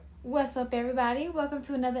What's up, everybody? Welcome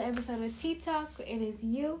to another episode of Tea Talk. It is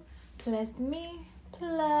you plus me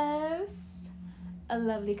plus a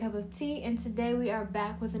lovely cup of tea, and today we are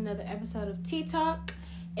back with another episode of Tea Talk.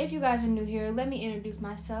 If you guys are new here, let me introduce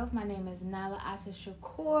myself. My name is Nala Asa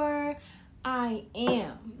Shakur. I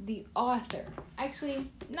am the author.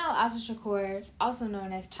 Actually, Nala Asa Shakur, also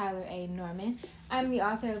known as Tyler A. Norman. I'm the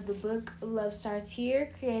author of the book Love Starts Here,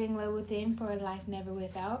 Creating Love Within for a Life Never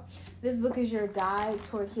Without. This book is your guide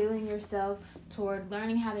toward healing yourself, toward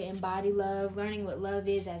learning how to embody love, learning what love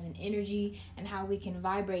is as an energy, and how we can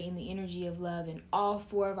vibrate in the energy of love in all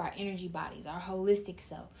four of our energy bodies, our holistic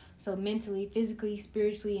self. So mentally, physically,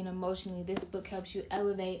 spiritually, and emotionally, this book helps you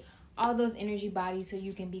elevate all those energy bodies so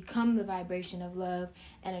you can become the vibration of love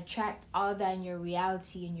and attract all of that in your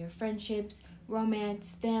reality, in your friendships,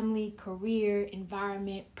 romance, family, career,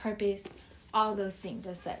 environment, purpose, all those things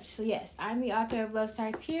as such. So yes, I'm the author of Love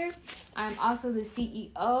Starts Here. I'm also the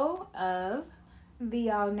CEO of The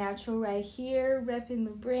All Natural right here, repping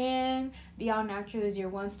the brand. The All Natural is your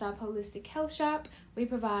one-stop holistic health shop. We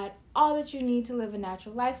provide all that you need to live a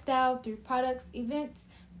natural lifestyle through products, events,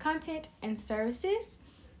 content, and services.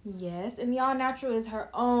 Yes, and the All Natural is her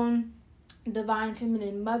own divine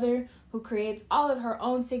feminine mother who creates all of her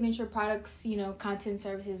own signature products, content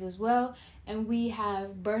services as well. And we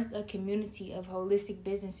have birthed a community of holistic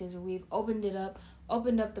businesses where we've opened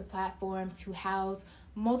up the platform to house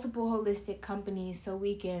multiple holistic companies so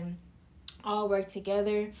we can all work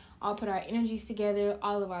together, all put our energies together,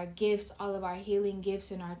 all of our gifts, all of our healing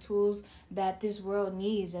gifts and our tools that this world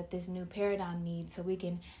needs, that this new paradigm needs, so we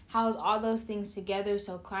can house all those things together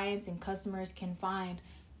so clients and customers can find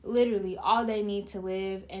literally all they need to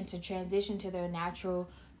live and to transition to their natural,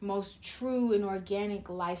 most true and organic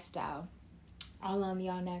lifestyle, all on the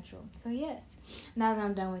All Natural. So yes, now that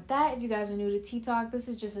I'm done with that, if you guys are new to Tea Talk, this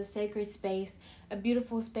is just a sacred space, a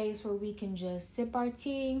beautiful space where we can just sip our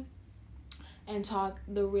tea and talk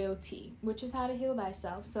the real tea, which is how to heal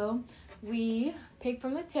thyself. So we pick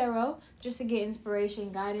from the tarot just to get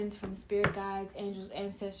inspiration, guidance from spirit guides, angels,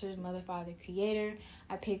 ancestors, mother, father, creator.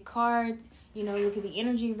 I pick cards, look at the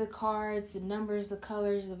energy of the cards, the numbers, the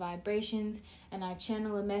colors, the vibrations, and I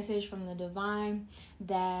channel a message from the divine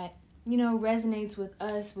that resonates with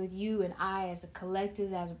us, with you and I as a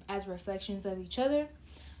collective, as reflections of each other,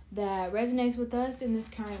 that resonates with us in this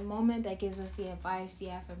current moment, that gives us the advice,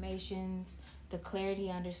 the affirmations, the clarity,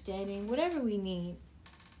 understanding, whatever we need.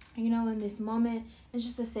 In this moment, it's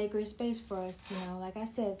just a sacred space for us to, like I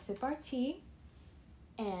said, sip our tea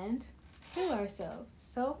and heal ourselves.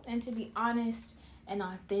 So, and to be honest and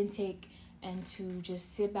authentic and to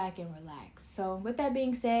just sit back and relax. So, with that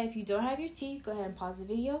being said, if you don't have your tea, go ahead and pause the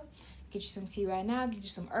video. Get you some tea right now. Get you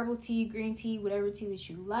some herbal tea, green tea, whatever tea that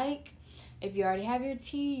you like. If you already have your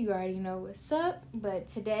tea, you already know what's up. But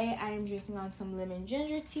today I am drinking on some lemon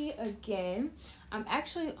ginger tea again. I'm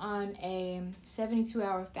actually on a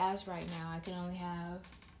 72-hour fast right now. I can only have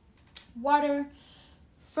water,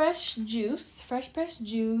 fresh pressed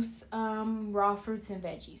juice, raw fruits and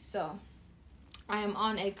veggies. So I am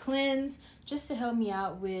on a cleanse just to help me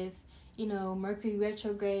out with, Mercury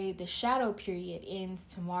retrograde. The shadow period ends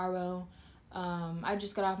tomorrow. I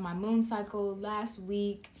just got off my moon cycle last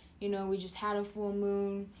week. We just had a full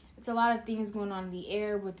moon. It's a lot of things going on in the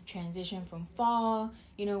air with the transition from fall.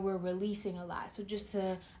 We're releasing a lot. So just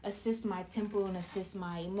to assist my temple and assist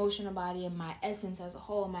my emotional body and my essence as a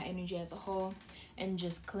whole, my energy as a whole, and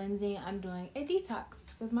just cleansing, I'm doing a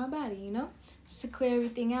detox with my body, just to clear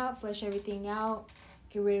everything out, flush everything out,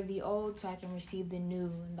 get rid of the old so I can receive the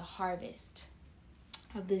new and the harvest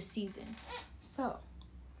of this season. So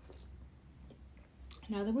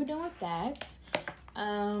now that we're done with that,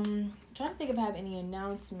 trying to think if I have any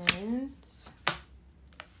announcements.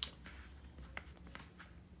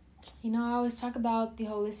 I always talk about the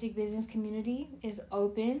holistic business community is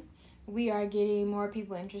open. We are getting more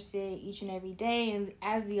people interested each and every day, and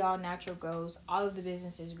as the All Natural grows, all of the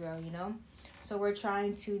businesses grow, So we're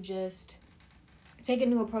trying to just take a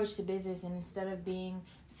new approach to business, and instead of being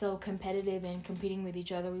so competitive and competing with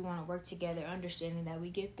each other, we want to work together, understanding that we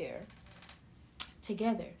get there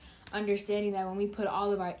together. Understanding that when we put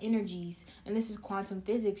all of our energies, and this is quantum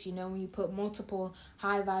physics, when you put multiple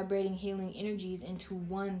high vibrating healing energies into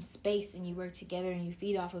one space and you work together and you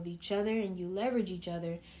feed off of each other and you leverage each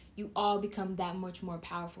other, you all become that much more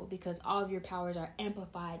powerful because all of your powers are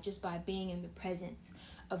amplified just by being in the presence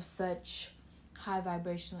of such high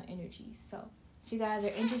vibrational energies. So if you guys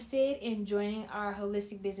are interested in joining our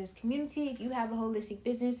holistic business community, if you have a holistic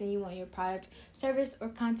business and you want your product, service, or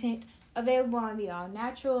content available on the All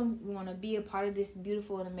Natural, you want to be a part of this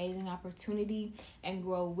beautiful and amazing opportunity and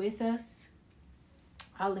grow with us,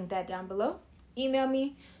 I'll link that down below. Email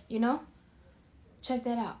me, check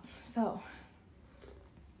that out. So,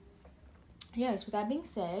 yes, with that being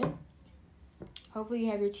said, hopefully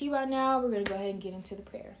you have your tea by now. We're going to go ahead and get into the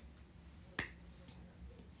prayer.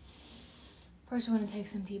 First, I want to take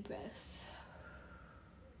some deep breaths.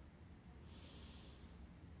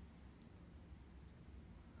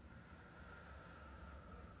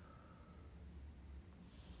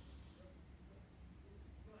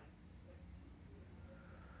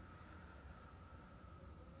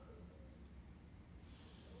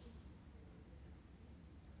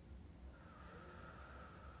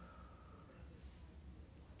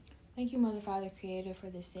 Thank you, Mother, Father, Creator, for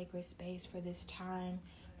this sacred space, for this time,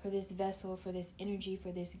 for this vessel, for this energy,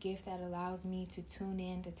 for this gift that allows me to tune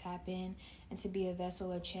in, to tap in, and to be a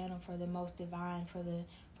vessel, a channel for the most divine, for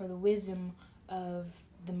the wisdom of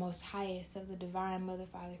the most highest, of the divine Mother,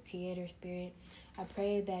 Father, Creator, Spirit. I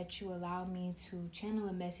pray that you allow me to channel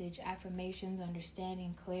a message, affirmations,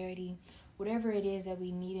 understanding, clarity, whatever it is that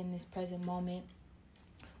we need in this present moment,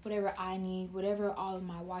 whatever I need, whatever all of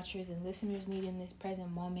my watchers and listeners need in this present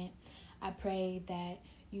moment. I pray that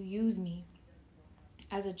you use me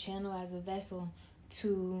as a channel, as a vessel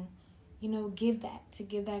to, give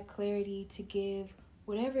that clarity, to give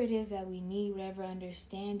whatever it is that we need, whatever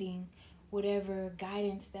understanding, whatever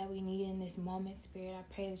guidance that we need in this moment, Spirit.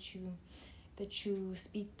 I pray that you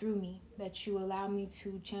speak through me, that you allow me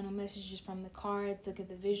to channel messages from the cards, look at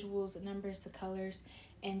the visuals, the numbers, the colors,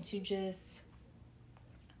 and to just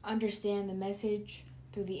understand the message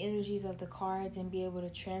through the energies of the cards and be able to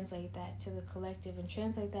translate that to the collective and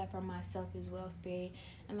translate that for myself as well, Spirit.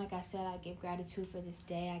 And like I said, I give gratitude for this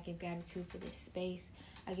day. I give gratitude for this space.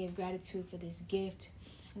 I give gratitude for this gift.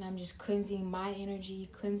 And I'm just cleansing my energy,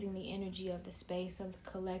 cleansing the energy of the space, of the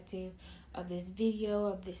collective, of this video,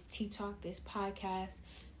 of this Tea Talk, this podcast,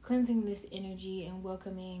 cleansing this energy and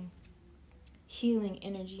welcoming healing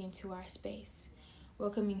energy into our space.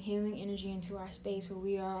 Welcoming healing energy into our space where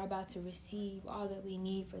we are about to receive all that we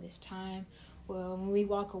need for this time. Well, when we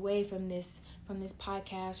walk away from this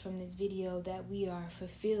podcast, from this video, that we are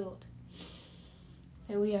fulfilled.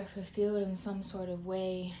 That we are fulfilled in some sort of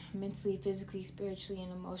way, mentally, physically, spiritually,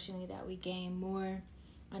 and emotionally, that we gain more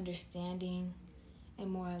understanding and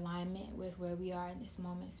more alignment with where we are in this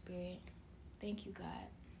moment, Spirit. Thank you, God.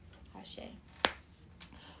 Ashe.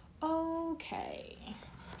 Okay.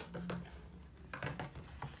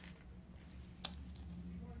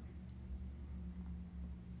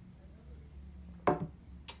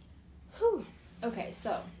 Okay,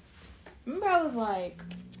 so remember I was like,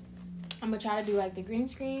 I'm gonna try to do like the green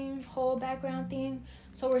screen whole background thing.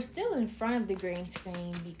 So we're still in front of the green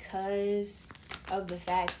screen because of the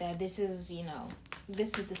fact that this is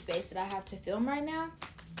the space that I have to film right now.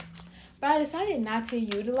 But I decided not to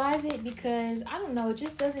utilize it because, I don't know, it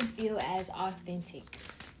just doesn't feel as authentic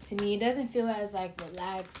to me. It doesn't feel as like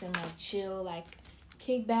relaxed and like chill, like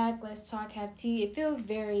kick back, let's talk, have tea. It feels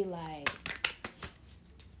very like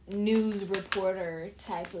news reporter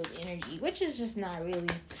type of energy, which is just not really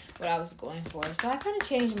what I was going for. So I kind of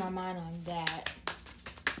changed my mind on that.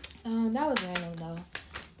 That was random though.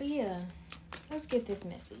 But yeah, let's get this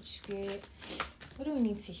message, Spirit. What do we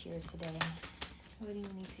need to hear today? What do we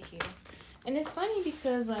need to hear? And it's funny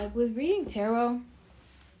because like with reading tarot,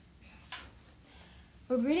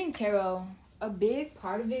 a big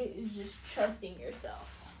part of it is just trusting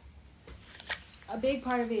yourself. A big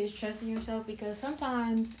part of it is trusting yourself because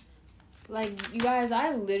sometimes, like, you guys,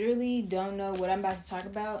 I literally don't know what I'm about to talk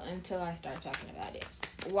about until I start talking about it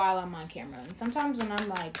while I'm on camera. And sometimes when I'm,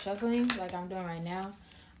 like, shuffling, like I'm doing right now,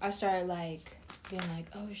 I start, like, being like,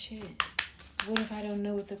 oh, shit, what if I don't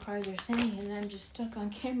know what the cards are saying and I'm just stuck on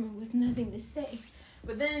camera with nothing to say?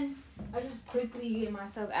 But then I just quickly get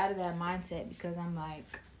myself out of that mindset because I'm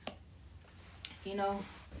like,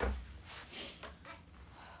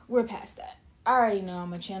 we're past that. I already know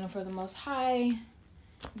I'm a channel for the Most High.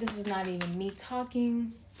 This is not even me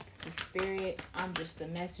talking. This is Spirit. I'm just the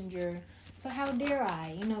messenger. So how dare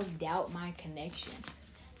I, doubt my connection?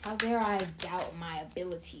 How dare I doubt my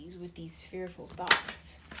abilities with these fearful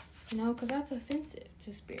thoughts? Because that's offensive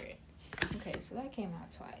to Spirit. Okay, so that came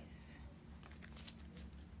out twice.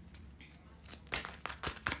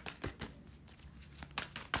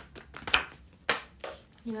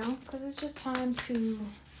 Because it's just time to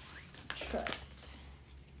trust.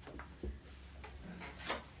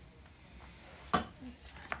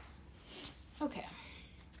 Okay.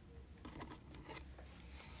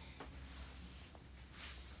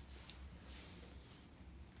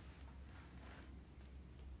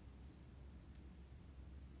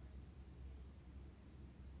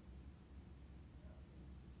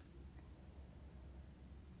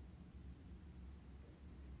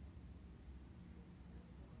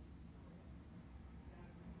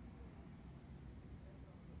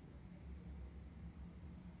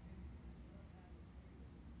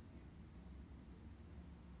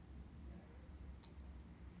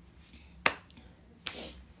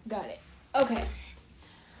 Got it. Okay.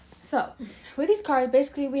 So, with these cards,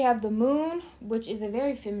 basically we have the Moon, which is a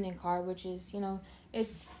very feminine card, which is,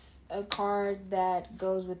 it's a card that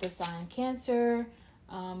goes with the sign Cancer,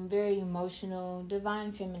 very emotional,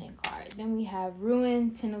 divine feminine card. Then we have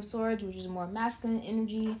Ruin, Ten of Swords, which is more masculine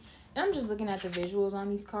energy. And I'm just looking at the visuals on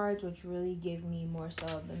these cards, which really give me more so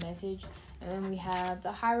of the message. And then we have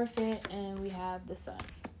the Hierophant, and we have the Sun.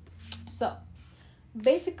 So,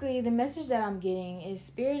 basically, the message that I'm getting is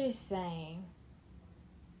Spirit is saying,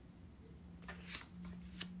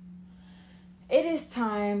 it is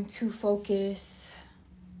time to focus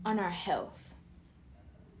on our health.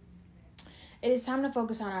 It is time to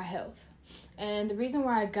focus on our health. And the reason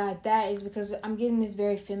why I got that is because I'm getting this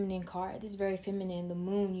very feminine card. This very feminine, the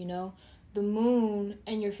Moon, The Moon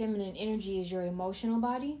and your feminine energy is your emotional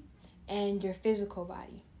body and your physical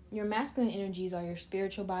body. Your masculine energies are your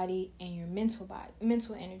spiritual body and your mental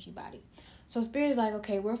energy body. So Spirit is like,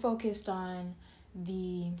 okay, we're focused on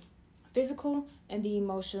the physical and the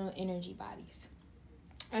emotional energy bodies.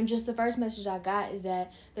 And just the first message I got is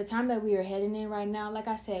that the time that we are heading in right now, like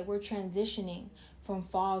I said, we're transitioning from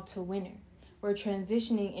fall to winter. We're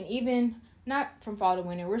transitioning, and even not from fall to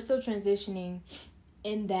winter, we're still transitioning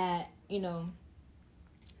in that,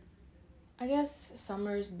 I guess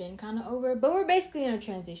summer's been kind of over, but we're basically in a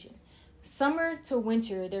transition. Summer to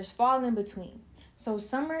winter, there's fall in between. So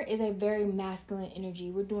summer is a very masculine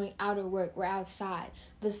energy. We're doing outer work. We're outside.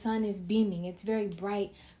 The sun is beaming. It's very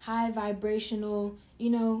bright, high vibrational,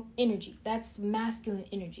 energy. That's masculine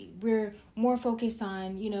energy. We're more focused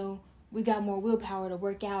on, we got more willpower to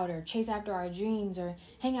work out or chase after our dreams or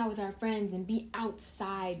hang out with our friends and be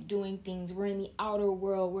outside doing things. We're in the outer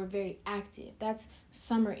world. We're very active. That's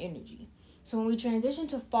summer energy. So when we transition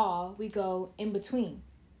to fall, we go in between.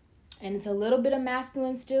 And it's a little bit of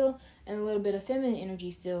masculine still and a little bit of feminine energy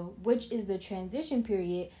still, which is the transition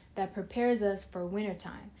period that prepares us for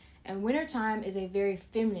wintertime. And wintertime is a very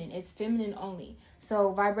feminine. It's feminine only.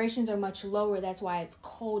 So vibrations are much lower. That's why it's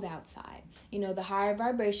cold outside. The higher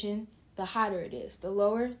vibration, the hotter it is. The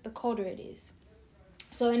lower, the colder it is.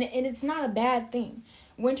 So, and it's not a bad thing.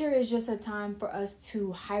 Winter is just a time for us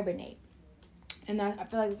to hibernate. And I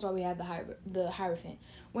feel like that's why we have the Hierophant.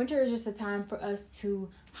 Winter is just a time for us to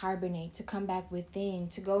hibernate, to come back within,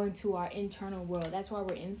 to go into our internal world. That's why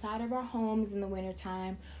we're inside of our homes in the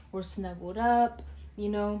wintertime. We're snuggled up,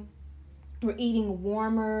 we're eating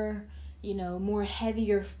warmer, more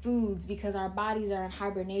heavier foods because our bodies are in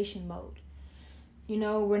hibernation mode.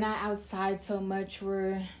 We're not outside so much.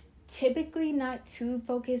 We're typically not too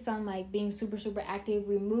focused on being super, super active.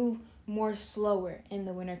 We move more slower in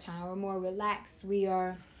the wintertime. We're more relaxed. We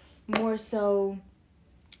are more so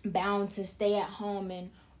bound to stay at home and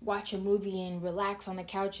watch a movie and relax on the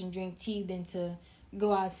couch and drink tea than to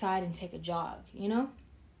go outside and take a jog,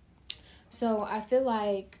 So I feel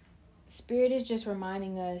like Spirit is just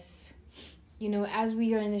reminding us, as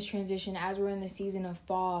we are in this transition, as we're in the season of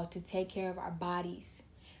fall, to take care of our bodies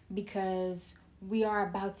because we are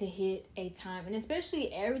about to hit a time, and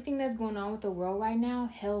especially everything that's going on with the world right now,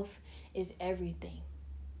 health is everything.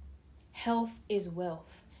 Health is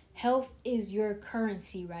wealth. Health is your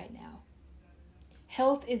currency right now.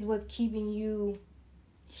 Health is what's keeping you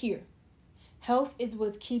here. Health is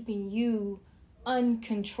what's keeping you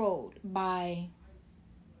uncontrolled by,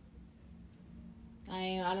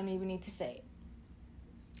 I don't even need to say it.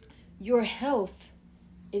 Your health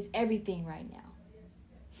is everything right now.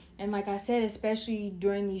 And like I said, especially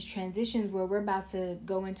during these transitions where we're about to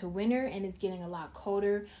go into winter and it's getting a lot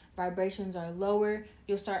colder, vibrations are lower,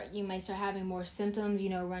 you may start having more symptoms,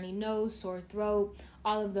 runny nose, sore throat,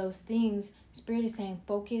 all of those things. Spirit is saying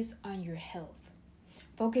focus on your health.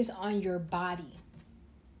 Focus on your body,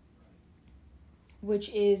 which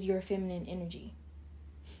is your feminine energy.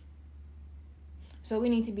 So we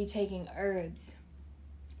need to be taking herbs.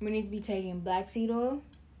 We need to be taking black seed oil.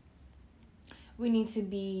 We need to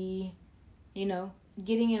be,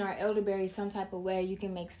 getting in our elderberry some type of way. You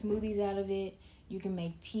can make smoothies out of it. You can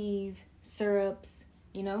make teas, syrups,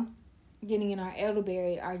 Getting in our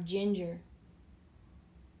elderberry, our ginger,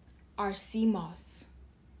 our sea moss.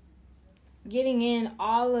 Getting in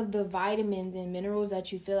all of the vitamins and minerals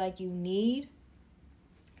that you feel like you need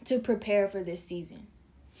to prepare for this season.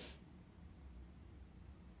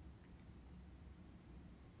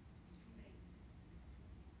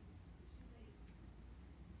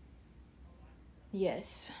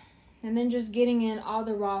 Yes. And then just getting in all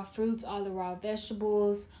the raw fruits, all the raw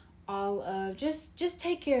vegetables, all of just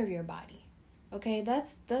take care of your body. Okay,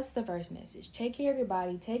 that's the first message. Take care of your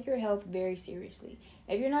body. Take your health very seriously.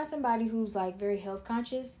 If you're not somebody who's very health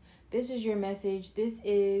conscious, this is your message. This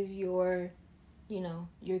is your,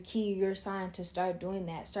 your key, your sign to start doing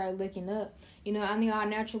that. Start looking up. All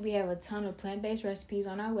natural, we have a ton of plant-based recipes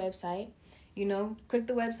on our website. Click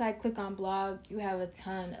the website, click on blog. You have a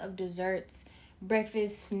ton of desserts,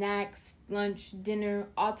 breakfast, snacks, lunch, dinner,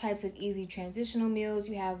 all types of easy transitional meals.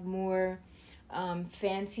 You have more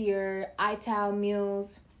fancier ITAL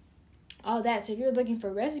meals, all that. So if you're looking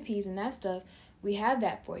for recipes and that stuff, we have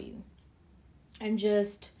that for you. And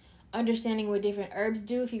just understanding what different herbs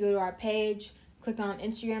do. If you go to our page, click on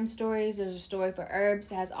Instagram stories, there's a story for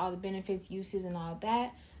herbs. It has all the benefits, uses, and all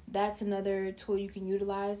that. That's another tool you can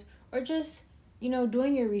utilize. Or just,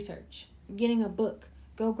 doing your research, getting a book.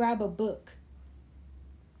 Go grab a book.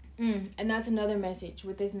 And that's another message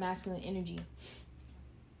with this masculine energy.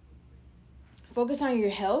 Focus on your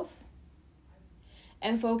health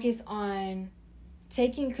and focus on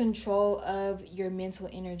taking control of your mental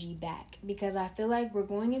energy back. Because I feel like we're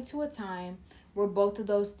going into a time where both of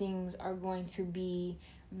those things are going to be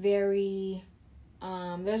very,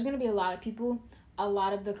 there's going to be a lot of people, a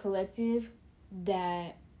lot of the collective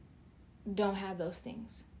that don't have those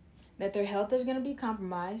things. That their health is going to be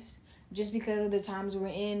compromised just because of the times we're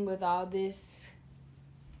in with all this,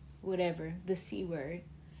 whatever, the C word.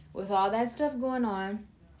 With all that stuff going on,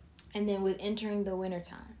 and then with entering the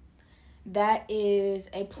wintertime. That is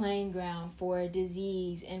a playing ground for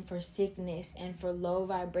disease and for sickness and for low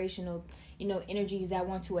vibrational, energies that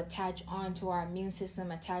want to attach onto our immune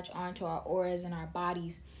system, attach onto our auras and our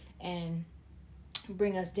bodies and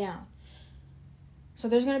bring us down. So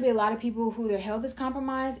there's going to be a lot of people who their health is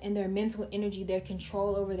compromised and their mental energy, their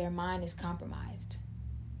control over their mind is compromised.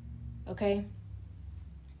 Okay?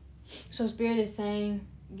 So Spirit is saying,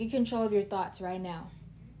 get control of your thoughts right now.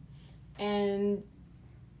 And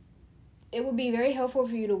it would be very helpful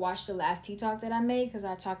for you to watch the last T-Talk that I made, because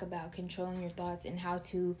I talk about controlling your thoughts and how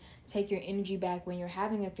to take your energy back when you're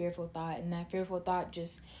having a fearful thought and that fearful thought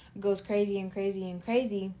just goes crazy and crazy and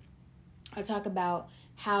crazy. I talk about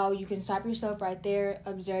how you can stop yourself right there,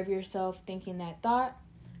 observe yourself thinking that thought,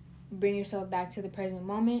 bring yourself back to the present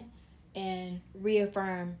moment, and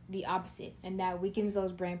reaffirm the opposite. And that weakens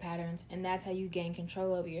those brain patterns, and that's how you gain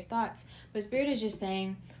control over your thoughts. But Spirit is just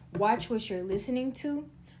saying, watch what you're listening to.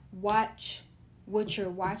 Watch what you're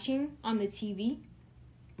watching on the TV.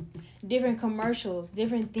 Different commercials,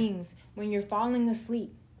 different things. When you're falling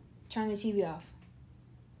asleep, turn the TV off.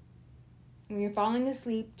 When you're falling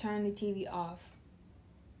asleep, turn the TV off.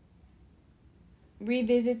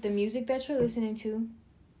 Revisit the music that you're listening to.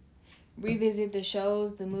 Revisit the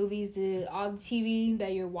shows, the movies, all the TV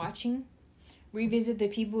that you're watching. Revisit the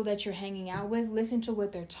people that you're hanging out with. Listen to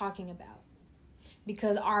what they're talking about.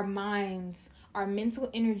 Because our minds, our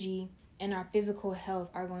mental energy, and our physical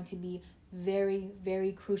health are going to be very,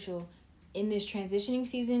 very crucial in this transitioning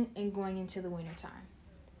season and going into the winter time.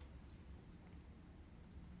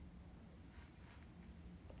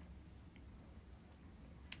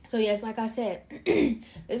 So yes, like I said, this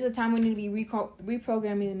is a time we need to be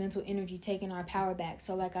reprogramming the mental energy, taking our power back.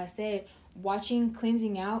 So like I said, watching,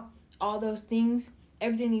 cleansing out, all those things,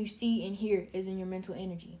 everything you see and hear is in your mental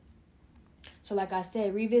energy. So like I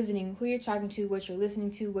said, revisiting who you're talking to, what you're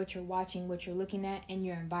listening to, what you're watching, what you're looking at, and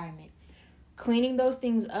your environment. Cleaning those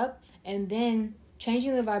things up, and then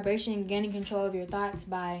changing the vibration and gaining control of your thoughts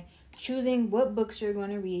by choosing what books you're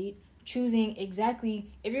going to read, choosing exactly,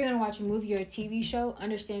 if you're going to watch a movie or a TV show,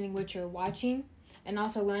 understanding what you're watching, and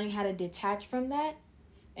also learning how to detach from that,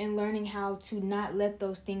 and learning how to not let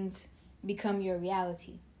those things become your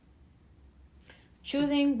reality.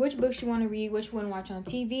 Choosing which books you want to read, which you want to watch on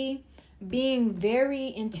TV, being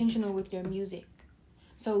very intentional with your music.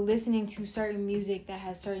 So listening to certain music that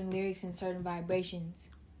has certain lyrics and certain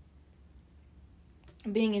vibrations.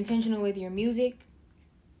 Being intentional with your music.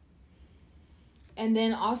 And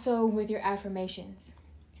then also with your affirmations.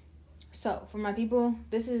 So for my people,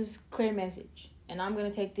 this is clear message. And I'm going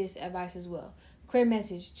to take this advice as well. Clear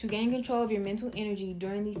message. To gain control of your mental energy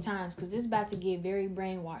during these times. Because this is about to get very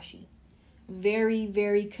brainwashy. Very,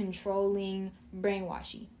 very controlling,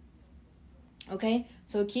 brainwashy. Okay,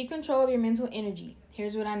 so keep control of your mental energy.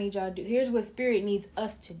 Here's what I need y'all to do. Here's what Spirit needs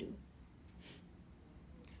us to do.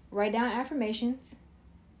 Write down affirmations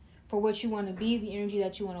for what you want to be, the energy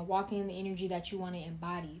that you want to walk in, the energy that you want to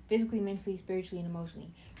embody, physically, mentally, spiritually, and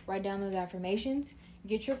emotionally. Write down those affirmations.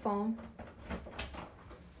 Get your phone.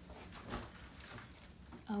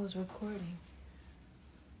 I was recording.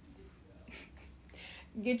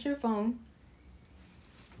 Get your phone.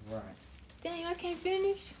 Right. Dang, I can't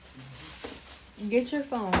finish. Get your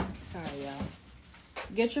phone. Sorry, y'all.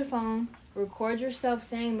 Get your phone. Record yourself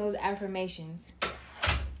saying those affirmations.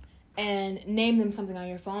 and name them something on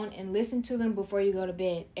your phone and listen to them before you go to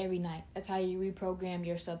bed every night. That's how you reprogram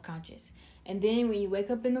your subconscious. And then when you wake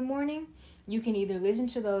up in the morning, you can either listen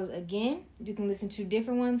to those again, you can listen to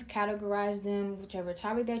different ones, categorize them, whichever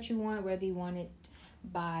topic that you want, whether you want it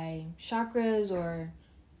by chakras or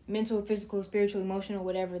mental, physical, spiritual, emotional,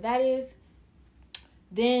 whatever that is.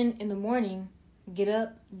 Then in the morning, get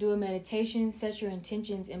up, do a meditation, set your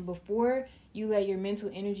intentions, and before you let your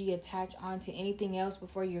mental energy attach onto anything else,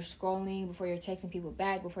 before you're scrolling, before you're texting people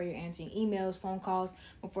back, before you're answering emails, phone calls,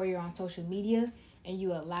 before you're on social media, and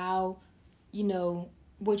you allow,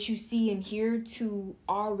 what you see and hear to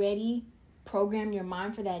already program your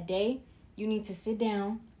mind for that day, you need to sit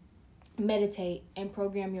down, meditate, and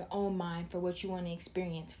program your own mind for what you want to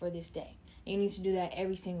experience for this day. And you need to do that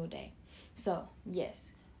every single day. So,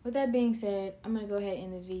 yes. With that being said, I'm going to go ahead and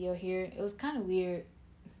end this video here. It was kind of weird,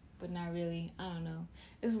 but not really. I don't know.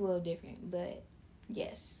 It's a little different, but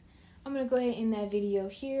yes. I'm going to go ahead and end that video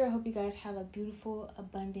here. I hope you guys have a beautiful,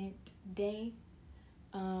 abundant day.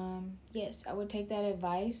 Yes, I would take that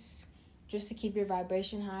advice just to keep your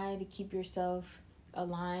vibration high, to keep yourself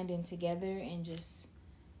aligned and together and just,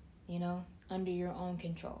 under your own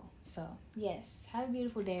control. So, yes, have a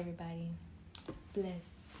beautiful day, everybody.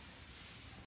 Bless.